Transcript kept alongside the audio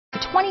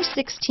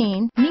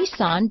2016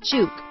 Nissan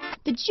JUKE.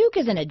 The JUKE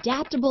is an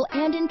adaptable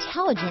and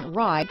intelligent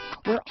ride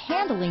where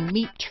handling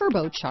meets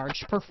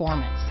turbocharged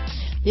performance.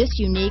 This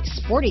unique,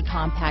 sporty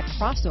compact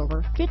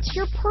crossover fits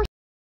your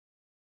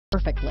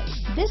perfectly.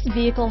 This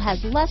vehicle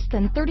has less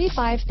than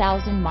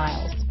 35,000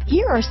 miles.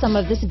 Here are some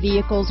of this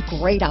vehicle's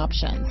great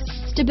options: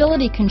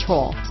 stability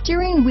control,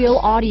 steering wheel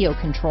audio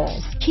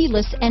controls,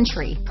 keyless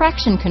entry,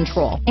 traction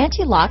control,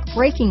 anti-lock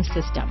braking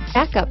system,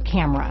 backup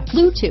camera,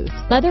 Bluetooth,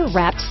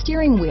 leather-wrapped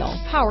steering wheel,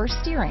 power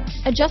steering,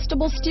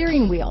 adjustable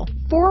steering wheel,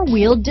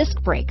 four-wheel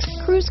disc brakes,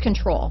 cruise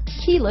control,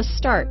 keyless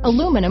start,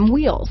 aluminum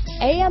wheels,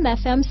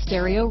 AM/FM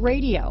stereo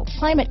radio,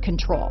 climate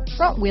control,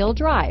 front-wheel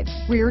drive,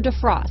 rear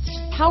defrost,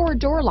 power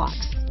door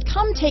locks.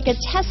 Come take a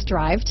test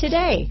drive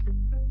today.